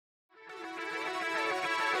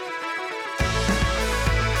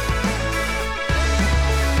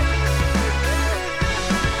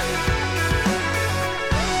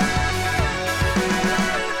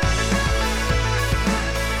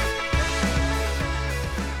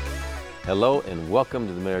Hello and welcome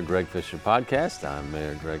to the Mayor Greg Fischer podcast. I'm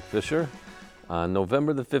Mayor Greg Fischer. On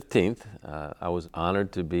November the 15th, I was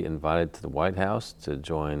honored to be invited to the White House to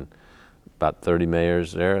join about 30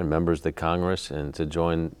 mayors there and members of the Congress and to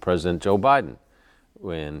join President Joe Biden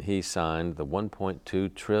when he signed the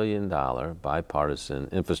 $1.2 trillion bipartisan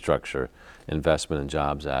Infrastructure Investment and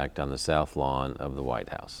Jobs Act on the South Lawn of the White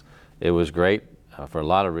House. It was great. For a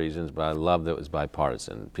lot of reasons, but I love that it was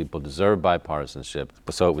bipartisan. People deserve bipartisanship,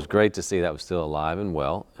 so it was great to see that was still alive and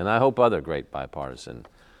well, and I hope other great bipartisan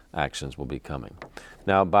actions will be coming.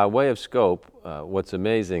 Now, by way of scope, what's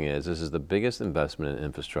amazing is this is the biggest investment in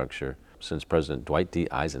infrastructure since President Dwight D.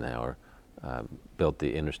 Eisenhower built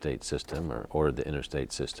the interstate system or ordered the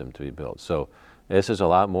interstate system to be built. So this is a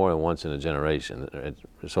lot more than once in a generation.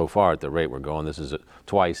 So far, at the rate we're going, this is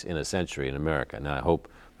twice in a century in America. Now, I hope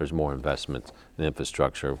there's more investment in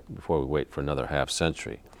infrastructure before we wait for another half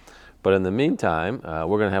century. But in the meantime,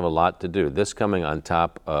 we're going to have a lot to do. This coming on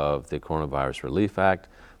top of the Coronavirus Relief Act,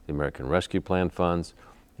 the American Rescue Plan funds.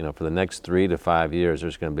 You know, for the next 3 to 5 years,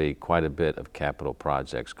 there's going to be quite a bit of capital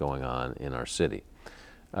projects going on in our city.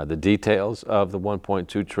 The details of the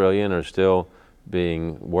 $1.2 trillion are still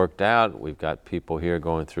being worked out. We've got people here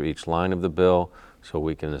going through each line of the bill so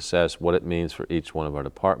we can assess what it means for each one of our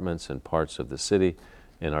departments and parts of the city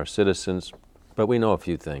and our citizens, but we know a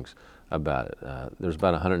few things about it. There's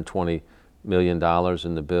about $120 million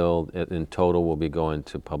in the bill. In total will be going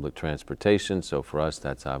to public transportation, so for us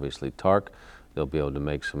that's obviously TARC. They'll be able to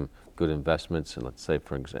make some good investments in, let's say,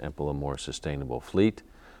 for example, a more sustainable fleet.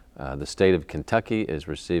 The state of Kentucky is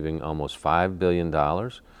receiving almost $5 billion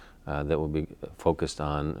that will be focused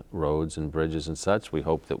on roads and bridges and such. We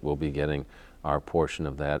hope that we'll be getting our portion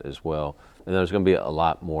of that as well. And there's going to be a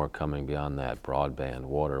lot more coming beyond that: broadband,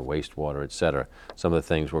 water, wastewater, et cetera. Some of the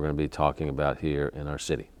things we're going to be talking about here in our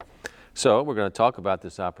city. So we're going to talk about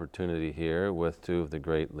this opportunity here with two of the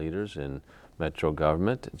great leaders in Metro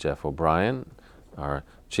government, Jeff O'Brien, our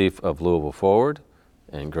Chief of Louisville Forward,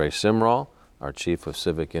 and Grace Simrall, our Chief of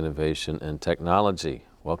Civic Innovation and Technology.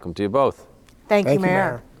 Welcome to you both. Thank you,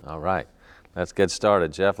 Mayor. All right, let's get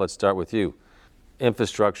started. Jeff, let's start with you.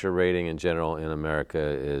 Infrastructure rating in general in America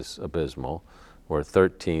is abysmal. We're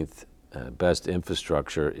 13th best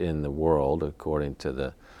infrastructure in the world, according to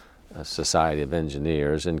the Society of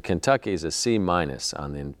Engineers. And Kentucky is a C-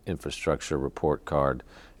 on the infrastructure report card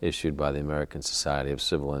issued by the American Society of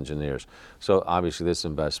Civil Engineers. So obviously this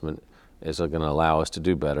investment is going to allow us to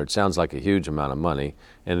do better. It sounds like a huge amount of money,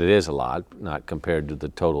 and it is a lot, not compared to the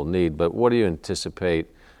total need. But what do you anticipate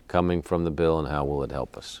coming from the bill, and how will it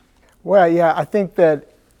help us? Well, yeah, I think that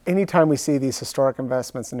anytime we see these historic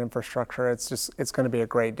investments in infrastructure, it's going to be a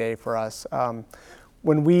great day for us.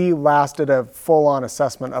 When we last did a full-on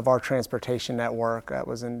assessment of our transportation network, that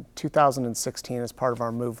was in 2016 as part of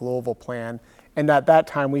our Move Louisville plan, and at that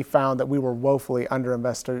time we found that we were woefully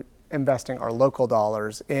investing our local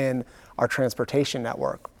dollars in our transportation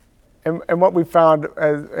network. And what we found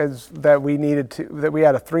is that we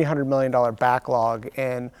had a $300 million backlog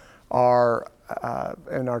in our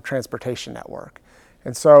transportation network.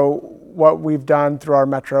 And so what we've done through our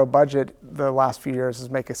Metro budget the last few years is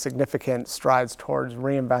make a significant strides towards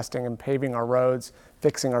reinvesting and paving our roads,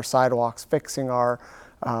 fixing our sidewalks, fixing our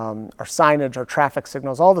signage, our traffic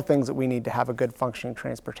signals, all the things that we need to have a good functioning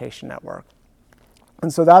transportation network.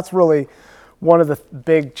 And so that's really one of the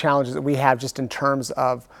big challenges that we have just in terms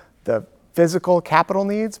of the physical capital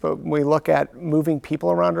needs. But when we look at moving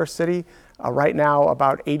people around our city, right now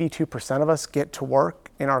about 82% of us get to work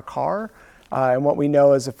in our car. And what we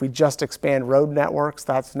know is if we just expand road networks,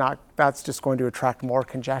 that's just going to attract more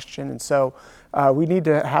congestion. And so we need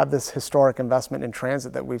to have this historic investment in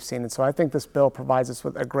transit that we've seen. And so I think this bill provides us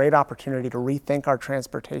with a great opportunity to rethink our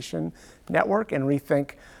transportation network and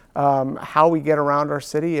rethink how we get around our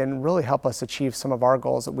city and really help us achieve some of our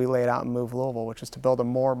goals that we laid out in Move Louisville, which is to build a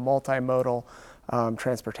more multimodal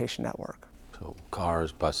transportation network. So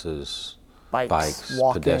cars, buses, bikes,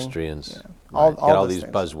 walking, pedestrians, yeah. All these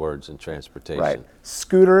things. Buzzwords in transportation. Right.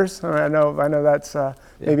 Scooters. I know that's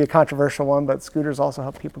maybe a controversial one, but scooters also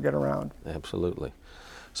help people get around. Absolutely.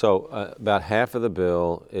 So about half of the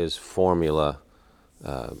bill is formula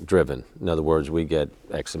driven. In other words, we get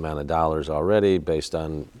X amount of dollars already based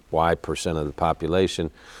on Y percent of the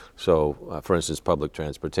population. So, for instance, public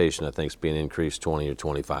transportation, I think, is being increased 20 or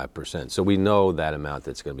 25%. So we know that amount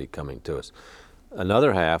that's going to be coming to us.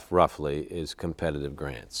 Another half, roughly, is competitive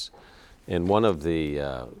grants. And one of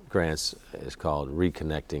the grants is called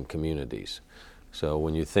Reconnecting Communities. So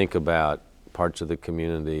when you think about parts of the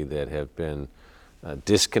community that have been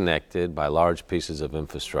disconnected by large pieces of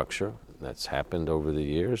infrastructure, That's happened over the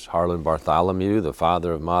years. Harlan Bartholomew, the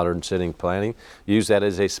father of modern city planning, used that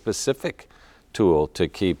as a specific tool to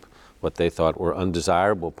keep what they thought were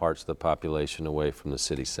undesirable parts of the population away from the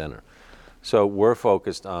city center. So we're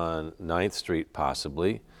focused on 9th Street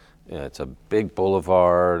possibly. It's a big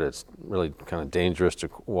boulevard. It's really kind of dangerous to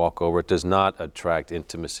walk over. It does not attract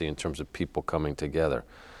intimacy in terms of people coming together.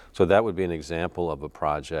 So that would be an example of a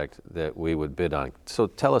project that we would bid on. So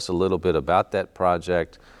tell us a little bit about that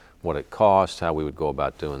project, what it costs, how we would go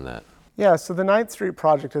about doing that. Yeah, so the 9th Street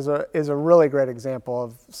project is a really great example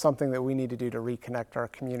of something that we need to do to reconnect our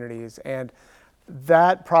communities. And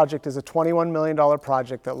that project is a $21 million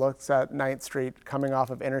project that looks at 9th Street coming off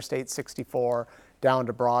of Interstate 64 down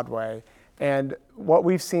to Broadway. And what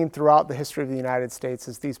we've seen throughout the history of the United States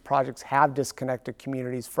is these projects have disconnected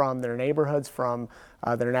communities from their neighborhoods, from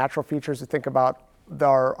their natural features. We think about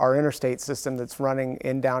our interstate system that's running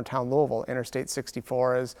in downtown Louisville. Interstate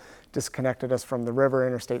 64 has disconnected us from the river.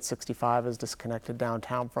 Interstate 65 has disconnected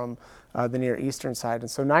downtown from the near eastern side. And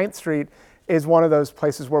so 9th Street is one of those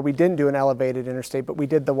places where we didn't do an elevated interstate, but we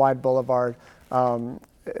did the wide boulevard,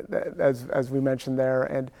 as we mentioned there.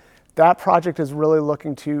 And that project is really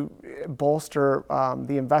looking to bolster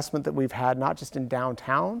the investment that we've had, not just in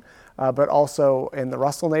downtown, but also in the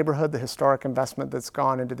Russell neighborhood, the historic investment that's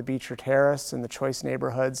gone into the Beecher Terrace and the Choice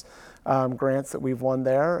Neighborhoods grants that we've won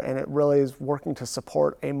there. And it really is working to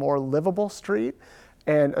support a more livable street,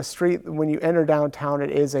 and a street, when you enter downtown, it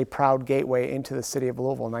is a proud gateway into the city of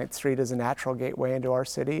Louisville. 9th Street is a natural gateway into our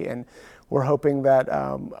city, and we're hoping that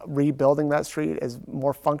rebuilding that street is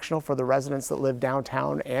more functional for the residents that live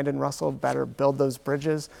downtown and in Russell, better build those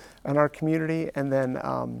bridges in our community, and then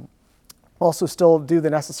also still do the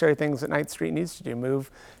necessary things that 9th Street needs to do, move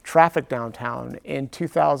traffic downtown. In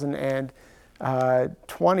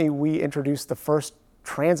 2020, we introduced the first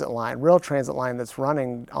real transit line that's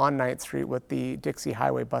running on 9th Street with the Dixie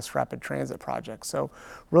Highway Bus Rapid Transit Project. So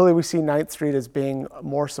really we see 9th Street as being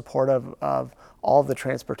more supportive of all of the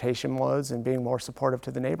transportation modes and being more supportive to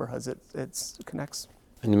the neighborhoods it connects.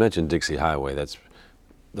 And you mentioned Dixie Highway. That's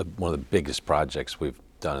one of the biggest projects we've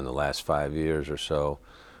done in the last 5 years or so.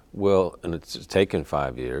 Well, and it's taken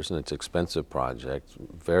 5 years, and it's an expensive project,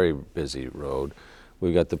 very busy road.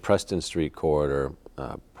 We've got the Preston Street corridor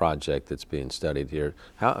project that's being studied here.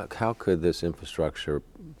 How could this infrastructure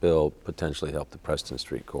bill potentially help the Preston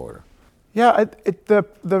Street corridor? Yeah,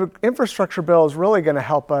 the infrastructure bill is really going to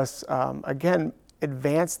help us, again,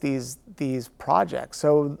 advance these projects.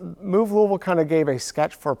 So Move Louisville kind of gave a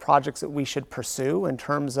sketch for projects that we should pursue in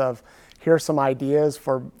terms of, here are some ideas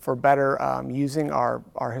for better using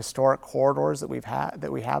our historic corridors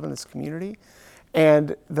that we have in this community.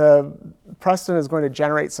 And the Preston is going to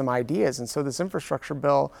generate some ideas. And so this infrastructure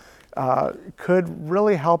bill could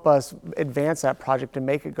really help us advance that project and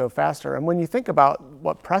make it go faster. And when you think about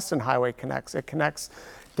what Preston Highway connects, it connects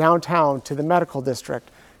downtown to the medical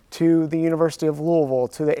district, to the University of Louisville,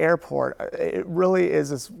 to the airport. It really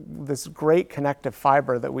is this great connective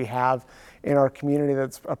fiber that we have in our community it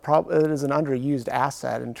is an underused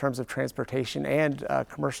asset in terms of transportation and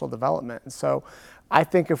commercial development. And so I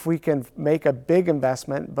think if we can make a big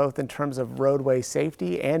investment, both in terms of roadway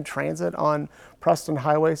safety and transit on Preston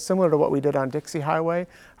Highway, similar to what we did on Dixie Highway,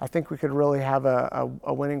 I think we could really have a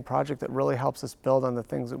winning project that really helps us build on the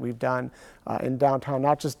things that we've done in downtown,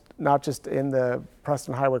 not just in the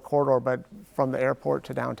Preston Highway corridor, but from the airport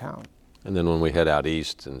to downtown. And then when we head out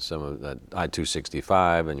east and some of that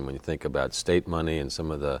I-265, and when you think about state money and some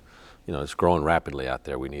of the, it's growing rapidly out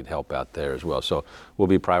there. We need help out there as well. So we'll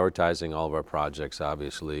be prioritizing all of our projects,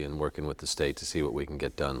 obviously, and working with the state to see what we can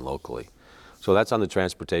get done locally. So that's on the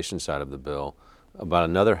transportation side of the bill. About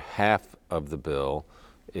another half of the bill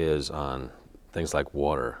is on things like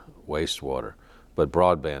water, wastewater, but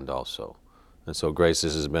broadband also. And so, Grace,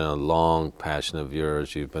 this has been a long passion of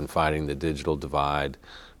yours. You've been fighting the digital divide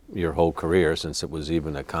your whole career since it was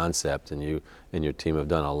even a concept, and you and your team have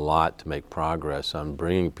done a lot to make progress on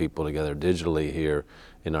bringing people together digitally here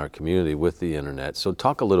in our community with the internet. So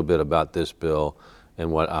talk a little bit about this bill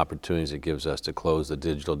and what opportunities it gives us to close the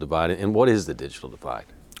digital divide, and what is the digital divide?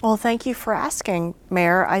 Well, thank you for asking,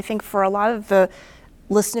 Mayor. I think for a lot of the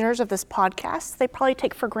listeners of this podcast, they probably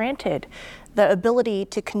take for granted the ability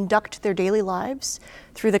to conduct their daily lives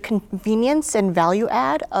through the convenience and value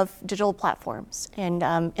add of digital platforms and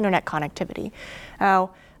internet connectivity.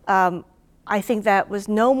 Now, I think that was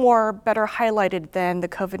no more better highlighted than the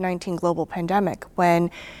COVID-19 global pandemic,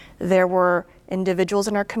 when there were individuals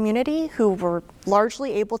in our community who were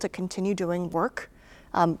largely able to continue doing work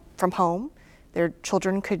from home. Their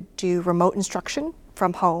children could do remote instruction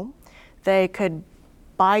from home. They could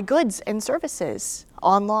buy goods and services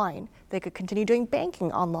online. They could continue doing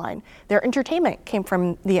banking online. Their entertainment came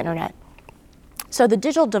from the internet. So the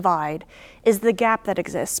digital divide is the gap that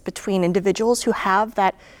exists between individuals who have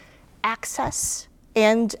that access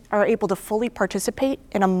and are able to fully participate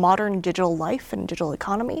in a modern digital life and digital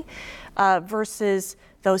economy versus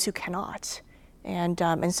those who cannot.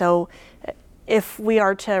 And so if we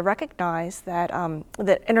are to recognize that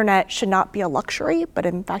the internet should not be a luxury, but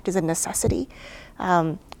in fact is a necessity,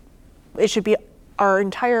 it should be our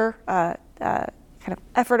entire kind of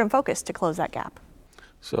effort and focus to close that gap.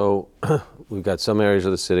 So we've got some areas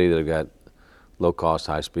of the city that have got low-cost,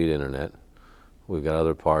 high-speed internet. We've got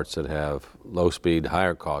other parts that have low-speed,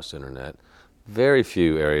 higher-cost internet. Very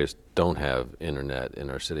few areas don't have internet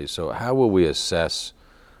in our city. So how will we assess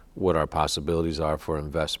what our possibilities are for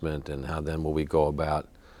investment, and how then will we go about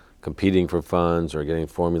competing for funds or getting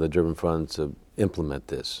formula-driven funds to implement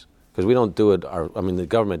this? Because we don't do it, the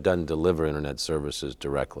government doesn't deliver internet services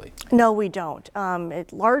directly. No, we don't.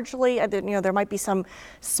 It largely, there might be some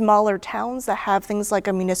smaller towns that have things like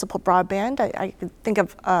a municipal broadband. I could think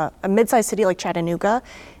of a mid-sized city like Chattanooga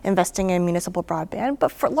investing in municipal broadband,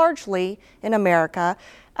 but largely in America,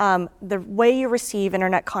 the way you receive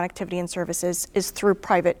internet connectivity and services is through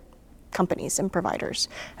private companies and providers.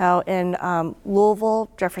 Now, in Louisville,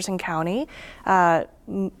 Jefferson County, there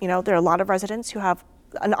are a lot of residents who have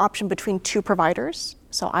an option between two providers,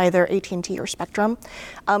 so either AT&T or Spectrum.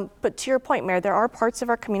 But to your point, Mayor, there are parts of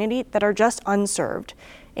our community that are just unserved,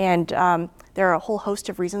 and there are a whole host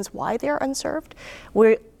of reasons why they are unserved.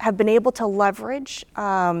 We have been able to leverage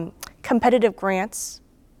competitive grants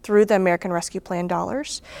through the American Rescue Plan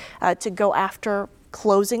dollars to go after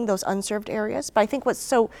closing those unserved areas. But I think what's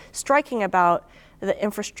so striking about the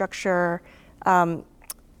Infrastructure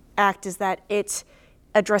Act is that it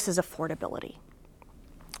addresses affordability.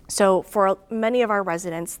 So for many of our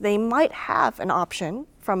residents, they might have an option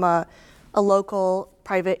from a local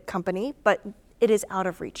private company, but it is out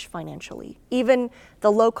of reach financially. Even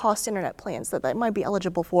the low-cost internet plans that might be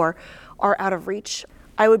eligible for are out of reach.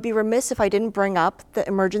 I would be remiss if I didn't bring up the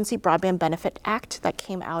Emergency Broadband Benefit Act that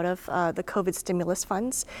came out of the COVID stimulus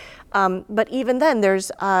funds. But even then,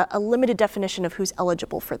 there's a limited definition of who's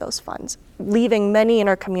eligible for those funds, leaving many in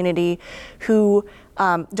our community who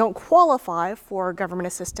don't qualify for government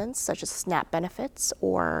assistance, such as SNAP benefits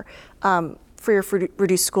or free or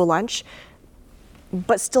reduced school lunch,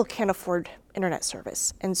 but still can't afford internet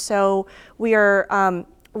service. And so we are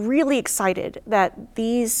really excited that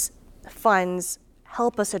these funds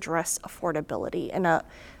help us address affordability in a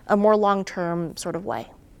more long-term sort of way.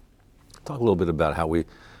 Talk a little bit about how we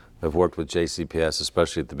have worked with JCPS,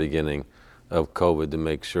 especially at the beginning of COVID, to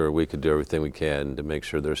make sure we could do everything we can to make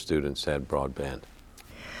sure their students had broadband.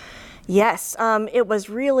 Yes, it was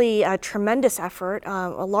really a tremendous effort,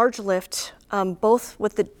 a large lift, both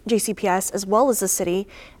with the JCPS as well as the city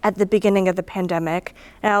at the beginning of the pandemic.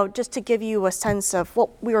 Now, just to give you a sense of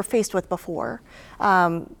what we were faced with before,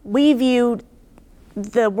 we viewed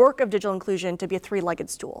the work of digital inclusion to be a three-legged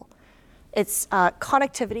stool. It's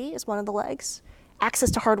connectivity is one of the legs, access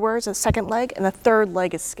to hardware is a second leg, and the third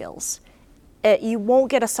leg is skills. You won't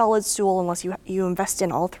get a solid stool unless you invest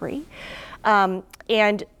in all three.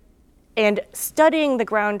 And studying the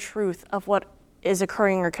ground truth of what is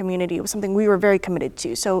occurring in our community was something we were very committed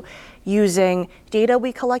to. So using data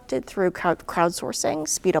we collected through crowdsourcing,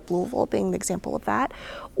 Speed Up Louisville being the example of that,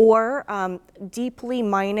 or deeply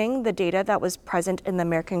mining the data that was present in the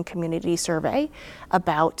American Community Survey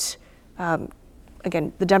about,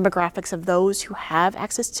 again, the demographics of those who have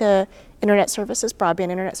access to internet services, broadband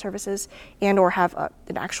internet services, and or have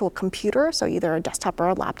an actual computer, so either a desktop or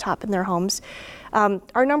a laptop in their homes.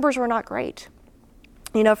 Our numbers were not great.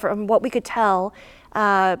 From what we could tell,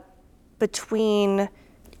 between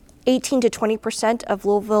 18 to 20% of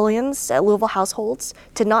Louisville households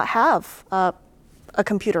did not have a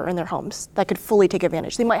computer in their homes that could fully take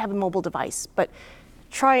advantage. They might have a mobile device, but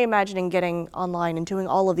try imagining getting online and doing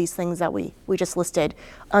all of these things that we just listed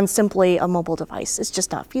on simply a mobile device. It's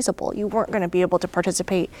just not feasible. You weren't going to be able to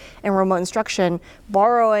participate in remote instruction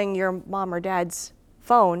borrowing your mom or dad's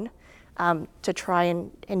phone to try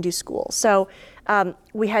and do school. So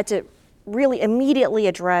we had to really immediately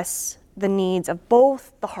address the needs of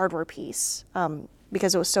both the hardware piece,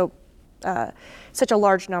 because it was such a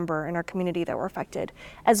large number in our community that were affected,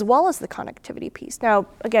 as well as the connectivity piece. Now,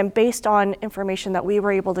 again, based on information that we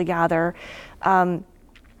were able to gather,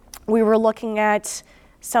 we were looking at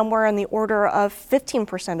somewhere in the order of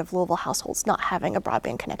 15% of Louisville households not having a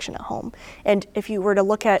broadband connection at home. And if you were to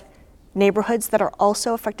look at neighborhoods that are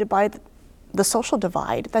also affected by the social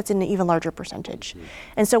divide, that's an even larger percentage.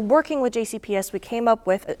 And so working with JCPS, we came up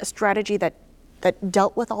with a strategy that that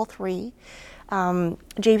dealt with all three.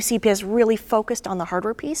 JCPS really focused on the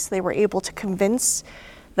hardware piece. They were able to convince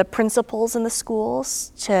the principals in the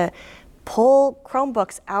schools to pull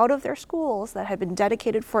Chromebooks out of their schools that had been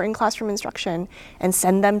dedicated for in-classroom instruction and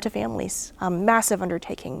send them to families. Massive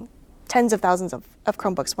undertaking. Tens of thousands of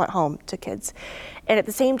Chromebooks went home to kids. And at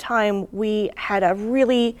the same time, we had a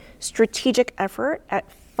really strategic effort at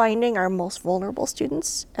finding our most vulnerable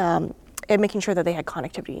students and making sure that they had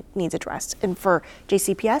connectivity needs addressed. And for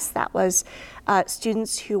JCPS, that was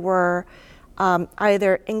students who were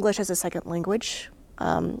either English as a second language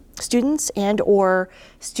students and or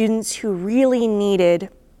students who really needed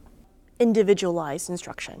individualized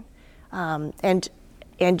instruction. And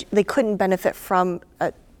they couldn't benefit from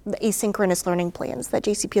the asynchronous learning plans that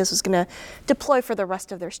JCPS was going to deploy for the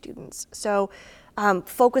rest of their students. So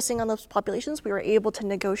focusing on those populations, we were able to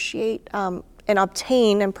negotiate and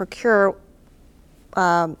obtain and procure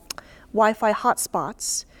Wi-Fi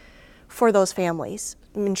hotspots for those families,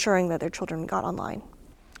 ensuring that their children got online.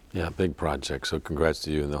 Yeah, big project. So congrats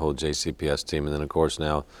to you and the whole JCPS team. And then, of course,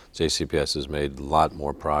 now JCPS has made a lot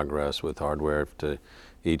more progress with hardware to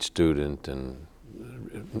each student and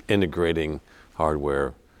integrating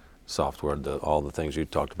hardware, software, all the things you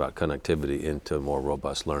talked about, connectivity into more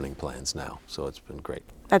robust learning plans now. So it's been great.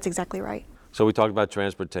 That's exactly right. So we talked about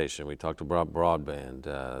transportation. We talked about broadband.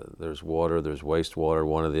 There's water. There's wastewater.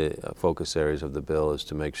 One of the focus areas of the bill is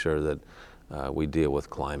to make sure that we deal with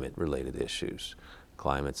climate-related issues.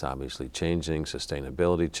 Climate's obviously changing.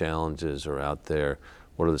 Sustainability challenges are out there.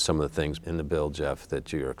 What are some of the things in the bill, Jeff,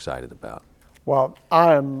 that you're excited about? Well,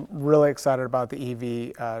 I'm really excited about the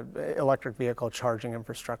EV, electric vehicle charging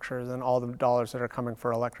infrastructures and all the dollars that are coming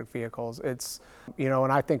for electric vehicles. It's,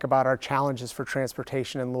 when I think about our challenges for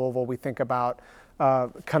transportation in Louisville, we think about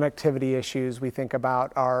connectivity issues, we think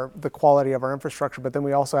about the quality of our infrastructure, but then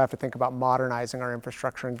we also have to think about modernizing our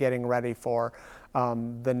infrastructure and getting ready for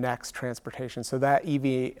the next transportation. So that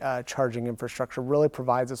EV charging infrastructure really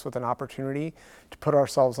provides us with an opportunity to put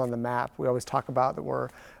ourselves on the map. We always talk about that we're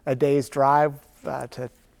a day's drive to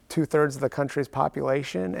 2/3 of the country's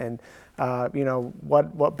population, and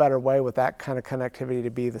what better way with that kind of connectivity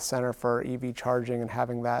to be the center for EV charging and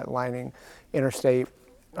having that lining Interstate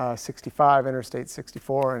 65, Interstate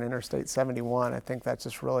 64, and Interstate 71. I think that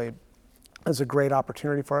just really is a great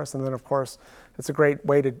opportunity for us. And then, of course, it's a great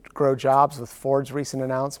way to grow jobs with Ford's recent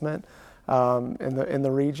announcement in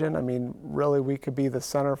the region. I mean, really, we could be the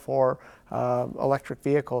center for electric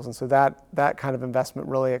vehicles, and so that kind of investment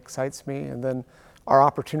really excites me. And then our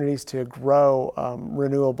opportunities to grow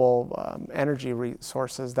renewable energy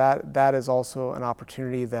resources, that is also an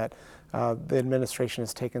opportunity that the administration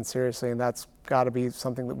has taken seriously, and that's got to be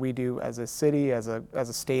something that we do as a city, as a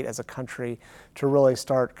state, as a country, to really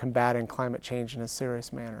start combating climate change in a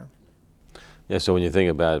serious manner. Yeah, so when you think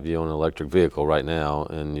about if you own an electric vehicle right now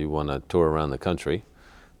and you want to tour around the country,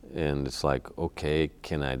 and it's like, okay,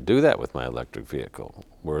 can I do that with my electric vehicle?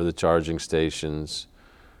 Where are the charging stations?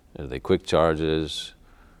 Are they quick charges?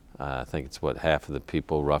 I think it's half of the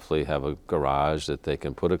people roughly have a garage that they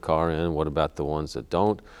can put a car in. What about the ones that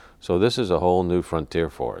don't? So this is a whole new frontier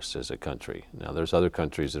for us as a country. Now, there's other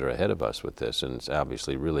countries that are ahead of us with this, and it's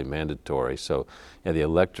obviously really mandatory. So the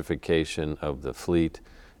electrification of the fleet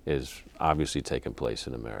is obviously taking place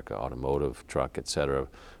in America, automotive, truck, et cetera,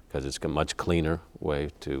 because it's a much cleaner way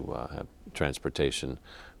to have transportation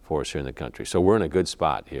for us here in the country. So we're in a good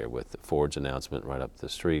spot here with Ford's announcement right up the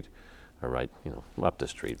street, or up the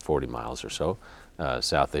street, 40 miles or so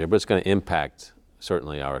south there. But it's going to impact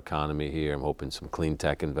certainly our economy here. I'm hoping some clean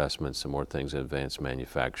tech investments, some more things in advanced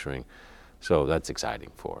manufacturing. So that's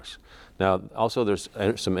exciting for us. Now, also there's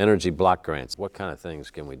some energy block grants. What kind of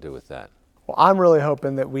things can we do with that? Well, I'm really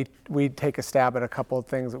hoping that we take a stab at a couple of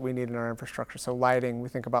things that we need in our infrastructure. So lighting, we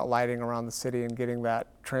think about lighting around the city and getting that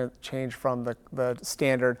change from the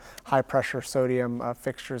standard high pressure sodium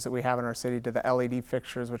fixtures that we have in our city to the LED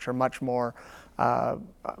fixtures, which are much more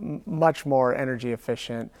energy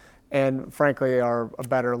efficient, and frankly are a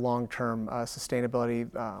better long-term sustainability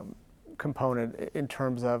component in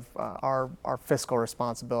terms of our fiscal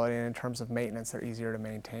responsibility, and in terms of maintenance. They're easier to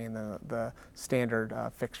maintain than the standard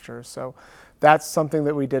fixtures. So that's something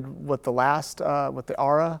that we did with the last with the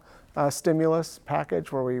ARA stimulus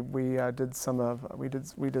package, where we did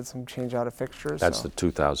some change out of fixtures. That's the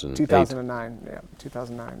 2009,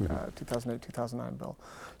 2008 bill.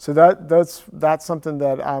 So that's something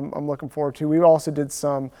that I'm looking forward to. We also did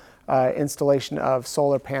some installation of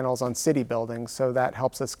solar panels on city buildings, so that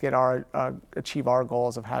helps us achieve our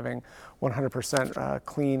goals of having 100%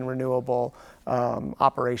 clean, renewable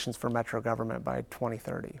operations for metro government by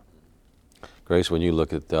 2030. Grace, when you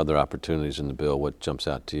look at the other opportunities in the bill, what jumps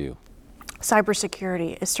out to you?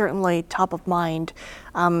 Cybersecurity is certainly top of mind.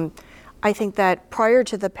 I think that prior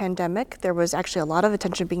to the pandemic, there was actually a lot of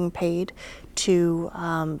attention being paid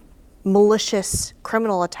to malicious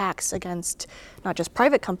criminal attacks against not just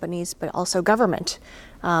private companies, but also government.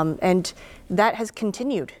 And that has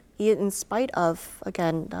continued in spite of,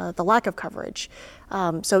 again, the lack of coverage.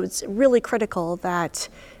 So it's really critical that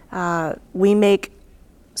we make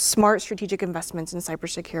smart strategic investments in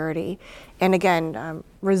cybersecurity, and again,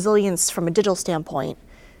 resilience from a digital standpoint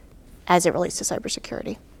as it relates to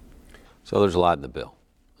cybersecurity. So there's a lot in the bill.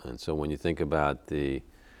 And so when you think about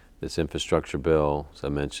this infrastructure bill, as I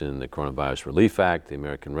mentioned, the Coronavirus Relief Act, the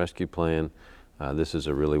American Rescue Plan, this is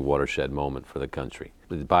a really watershed moment for the country.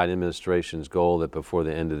 The Biden administration's goal that before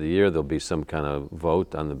the end of the year there'll be some kind of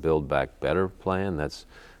vote on the Build Back Better plan. That's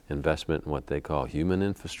investment in what they call human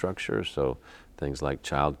infrastructure, so things like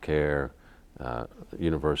child care,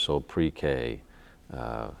 universal pre-K,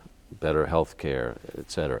 better health care, et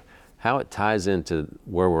cetera. How it ties into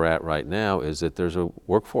where we're at right now is that there's a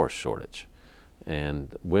workforce shortage.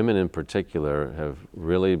 And women in particular have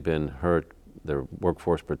really been hurt. Their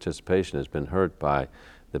workforce participation has been hurt by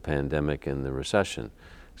the pandemic and the recession.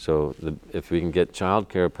 So if we can get child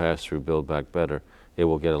care passed through Build Back Better, it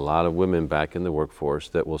will get a lot of women back in the workforce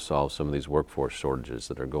that will solve some of these workforce shortages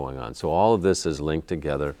that are going on. So all of this is linked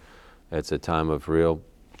together. It's a time of real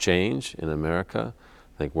change in America.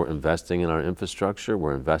 I think we're investing in our infrastructure,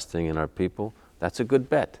 we're investing in our people. That's a good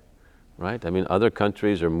bet, right? I mean, other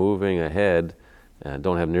countries are moving ahead and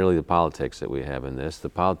don't have nearly the politics that we have in this. The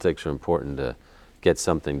politics are important to get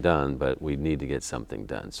something done, but we need to get something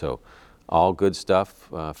done. So all good stuff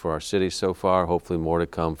for our city so far, hopefully more to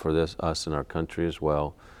come for us and our country as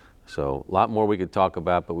well. So a lot more we could talk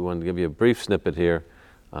about, but we wanted to give you a brief snippet here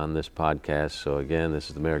on this podcast. So again, this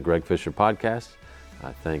is the Mayor Greg Fischer podcast.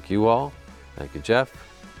 I thank you all. Thank you, Jeff.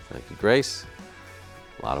 Thank you, Grace.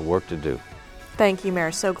 A lot of work to do. Thank you,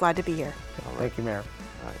 Mayor. So glad to be here. Thank you, Mayor.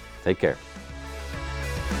 All right. Take care.